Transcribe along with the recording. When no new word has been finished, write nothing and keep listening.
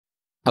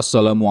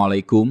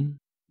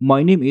Assalamualaikum.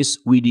 My name is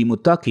Widi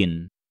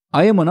Mutakin.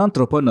 I am an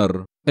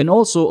entrepreneur and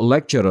also a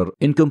lecturer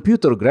in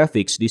computer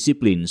graphics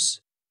disciplines.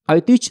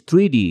 I teach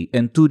 3D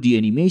and 2D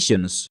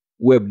animations,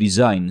 web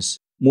designs,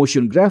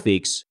 motion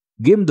graphics,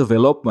 game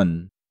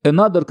development,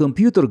 and other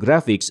computer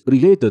graphics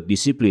related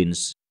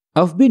disciplines.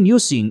 I've been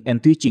using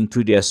and teaching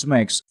 3ds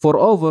Max for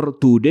over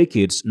 2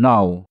 decades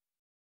now.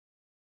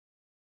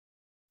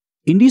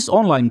 In this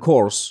online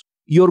course,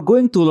 you're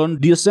going to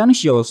learn the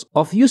essentials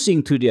of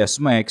using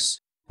 3ds Max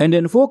and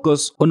then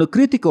focus on the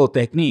critical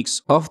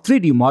techniques of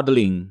 3D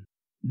modeling.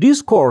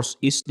 This course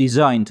is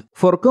designed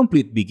for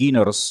complete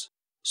beginners.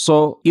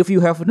 So, if you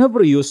have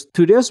never used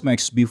 3ds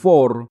Max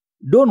before,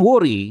 don't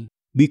worry,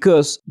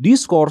 because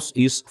this course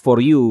is for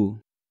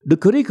you. The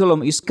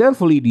curriculum is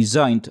carefully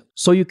designed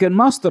so you can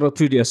master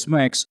 3ds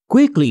Max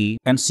quickly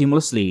and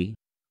seamlessly.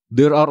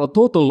 There are a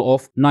total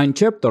of 9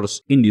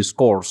 chapters in this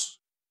course.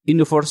 In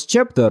the first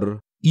chapter,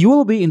 you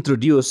will be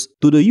introduced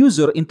to the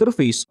user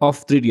interface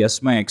of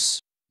 3ds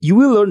Max. You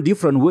will learn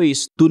different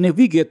ways to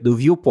navigate the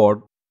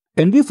viewport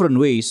and different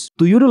ways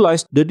to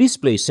utilize the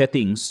display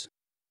settings.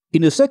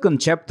 In the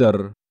second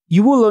chapter,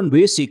 you will learn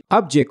basic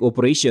object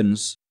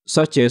operations,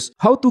 such as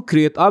how to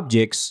create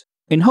objects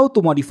and how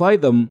to modify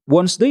them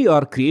once they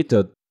are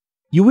created.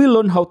 You will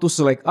learn how to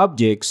select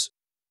objects,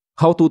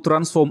 how to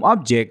transform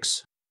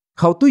objects,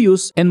 how to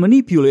use and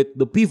manipulate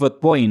the pivot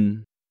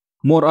point,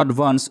 more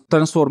advanced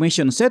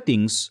transformation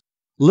settings,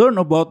 learn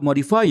about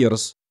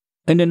modifiers,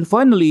 and then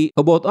finally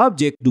about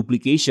object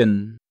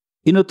duplication.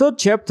 In the third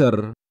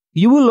chapter,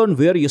 you will learn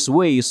various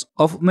ways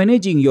of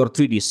managing your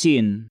 3D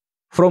scene,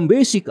 from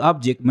basic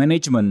object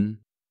management,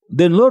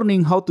 then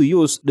learning how to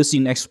use the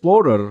Scene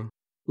Explorer,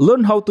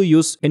 learn how to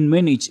use and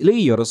manage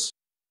layers,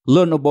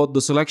 learn about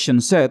the selection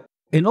set,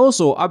 and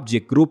also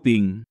object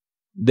grouping.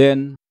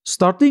 Then,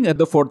 starting at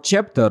the fourth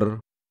chapter,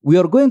 we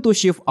are going to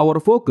shift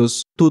our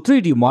focus to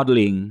 3D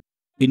modeling.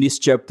 In this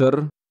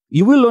chapter,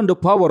 you will learn the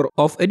power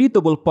of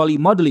editable poly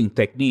modeling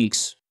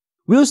techniques.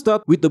 We'll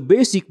start with the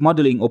basic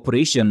modeling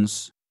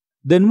operations,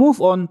 then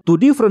move on to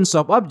different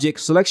sub-object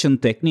selection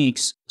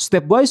techniques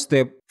step by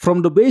step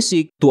from the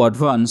basic to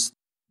advanced.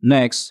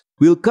 Next,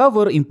 we'll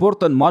cover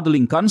important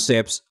modeling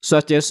concepts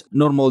such as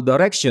normal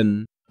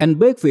direction and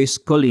backface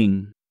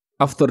culling.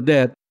 After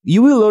that,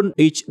 you will learn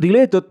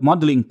edge-related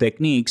modeling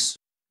techniques,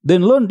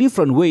 then learn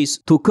different ways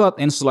to cut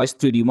and slice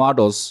 3D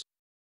models.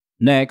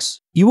 Next,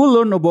 you will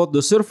learn about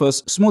the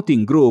surface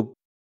smoothing group,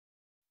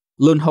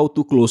 learn how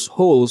to close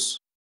holes,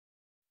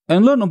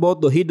 and learn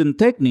about the hidden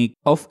technique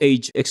of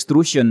edge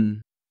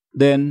extrusion.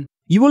 Then,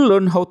 you will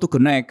learn how to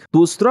connect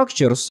two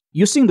structures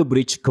using the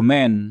bridge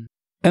command,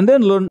 and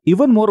then learn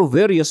even more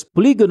various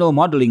polygonal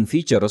modeling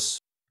features.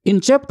 In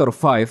Chapter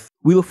 5,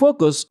 we'll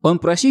focus on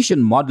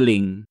precision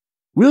modeling.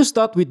 We'll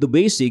start with the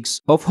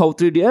basics of how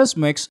 3ds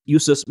Max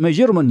uses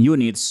measurement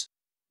units,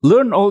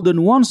 learn all the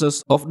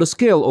nuances of the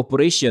scale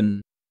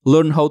operation,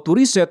 learn how to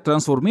reset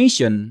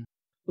transformation,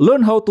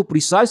 learn how to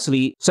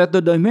precisely set the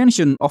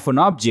dimension of an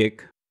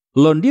object,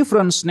 learn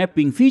different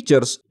snapping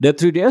features that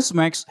 3ds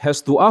Max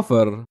has to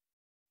offer,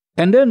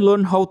 and then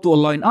learn how to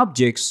align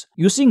objects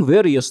using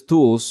various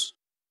tools.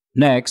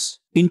 Next,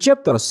 in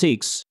Chapter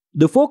 6,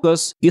 the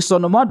focus is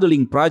on a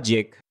modeling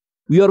project.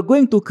 We are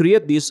going to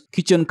create this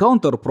kitchen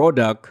counter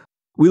product.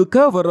 We'll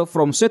cover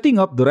from setting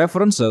up the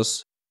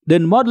references,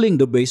 then modeling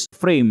the base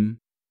frame,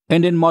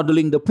 and then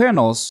modeling the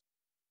panels,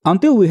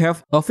 until we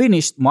have a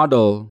finished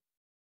model.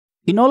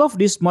 In all of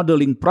these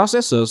modeling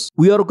processes,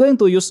 we are going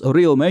to use a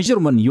real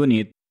measurement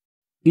unit.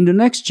 In the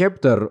next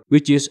chapter,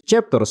 which is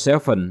Chapter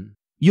 7,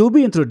 you'll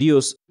be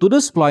introduced to the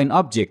spline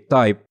object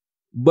type.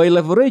 By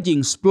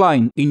leveraging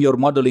spline in your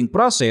modeling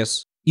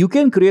process, you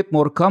can create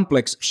more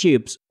complex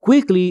shapes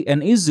quickly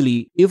and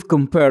easily if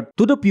compared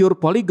to the pure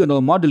polygonal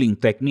modeling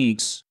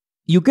techniques.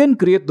 You can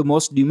create the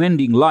most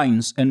demanding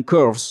lines and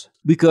curves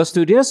because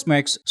 3ds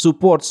Max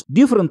supports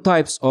different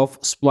types of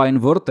spline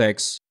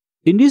vertex.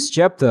 In this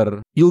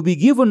chapter, you'll be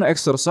given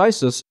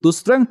exercises to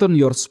strengthen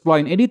your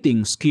spline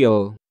editing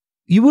skill.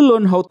 You will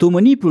learn how to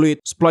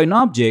manipulate spline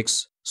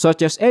objects,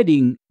 such as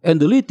adding and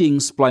deleting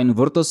spline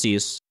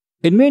vertices,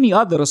 and many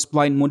other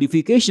spline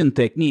modification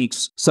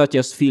techniques such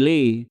as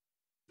fillet,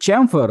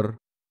 chamfer,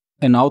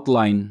 and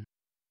outline.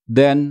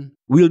 Then,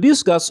 we'll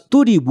discuss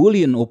 2D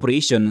Boolean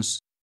operations,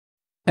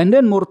 and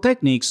then more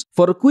techniques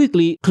for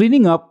quickly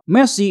cleaning up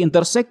messy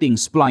intersecting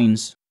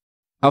splines.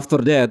 After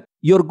that,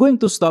 you're going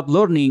to start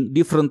learning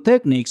different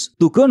techniques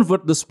to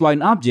convert the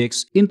spline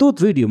objects into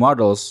 3D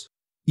models.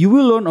 You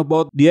will learn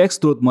about the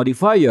extrude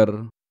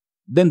modifier,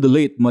 then the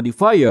lathe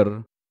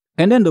modifier,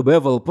 and then the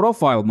bevel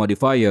profile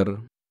modifier.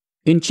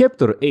 In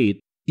Chapter 8,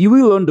 you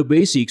will learn the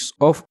basics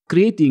of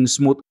creating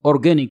smooth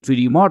organic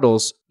 3D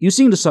models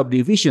using the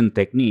subdivision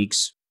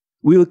techniques.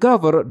 We'll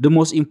cover the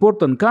most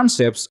important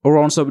concepts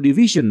around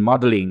subdivision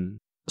modeling,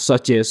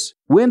 such as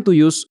when to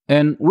use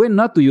and when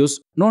not to use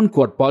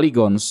non-quad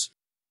polygons.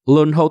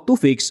 Learn how to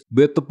fix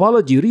bad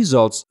topology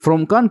results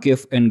from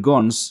concave and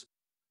gons.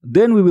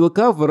 Then we will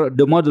cover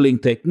the modeling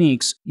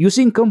techniques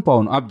using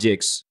compound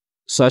objects,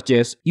 such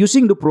as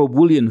using the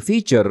pro-Boolean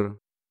feature,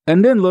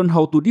 and then learn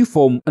how to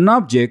deform an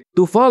object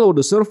to follow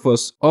the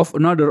surface of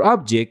another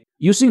object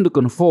using the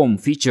conform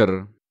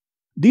feature.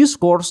 This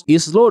course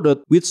is loaded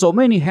with so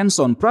many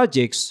hands-on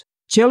projects,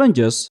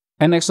 challenges,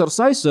 and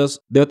exercises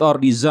that are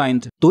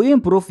designed to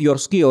improve your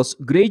skills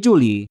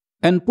gradually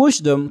and push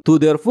them to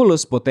their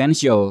fullest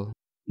potential.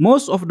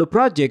 Most of the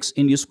projects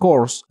in this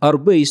course are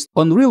based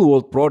on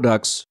real-world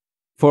products.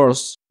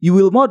 First, you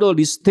will model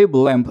this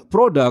table lamp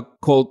product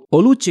called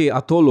Oluche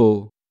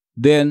Atolo.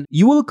 Then,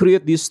 you will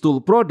create this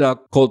tool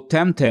product called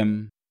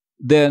Temtem.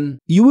 Then,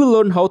 you will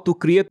learn how to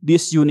create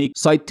this unique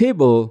side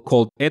table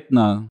called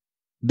Etna.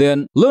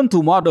 Then, learn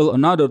to model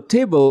another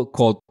table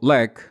called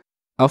Leg.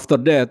 After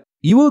that,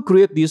 you will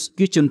create this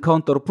kitchen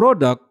counter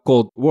product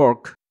called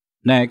Work.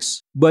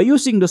 Next, by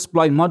using the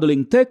spline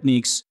modeling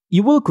techniques,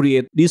 you will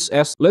create this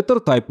as letter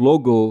type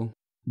logo.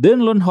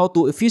 Then learn how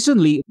to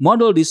efficiently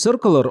model this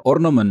circular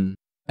ornament.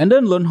 And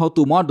then learn how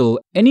to model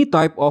any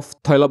type of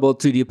tileable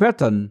 3D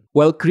pattern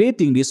while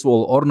creating this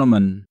wall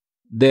ornament.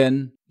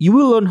 Then, you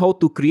will learn how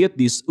to create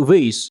this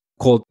vase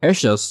called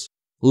ashes.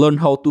 Learn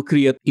how to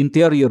create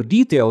interior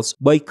details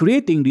by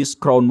creating this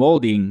crown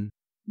molding.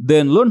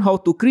 Then learn how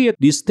to create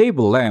this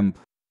table lamp.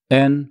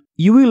 And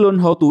you will learn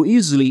how to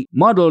easily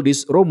model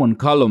this Roman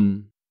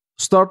column.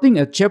 Starting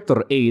at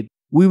chapter 8,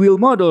 we will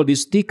model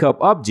this teacup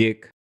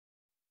object.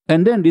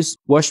 And then this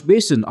wash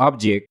basin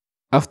object.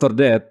 After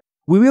that,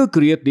 we will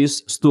create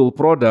this stool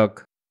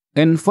product.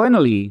 And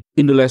finally,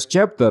 in the last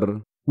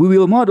chapter, we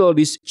will model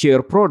this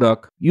chair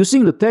product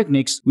using the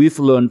techniques we've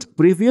learned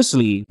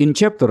previously in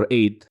chapter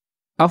 8.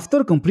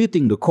 After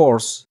completing the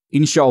course,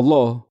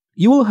 inshallah,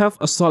 you will have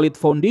a solid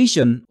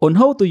foundation on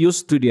how to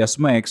use 3ds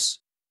Max.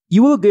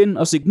 You will gain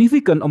a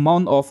significant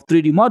amount of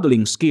 3D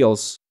modeling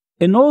skills.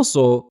 And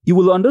also, you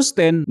will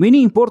understand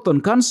many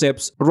important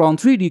concepts around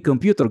 3D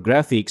computer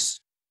graphics.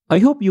 I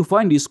hope you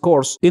find this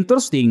course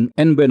interesting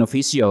and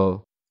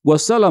beneficial.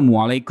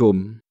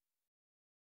 Wassalamualaikum.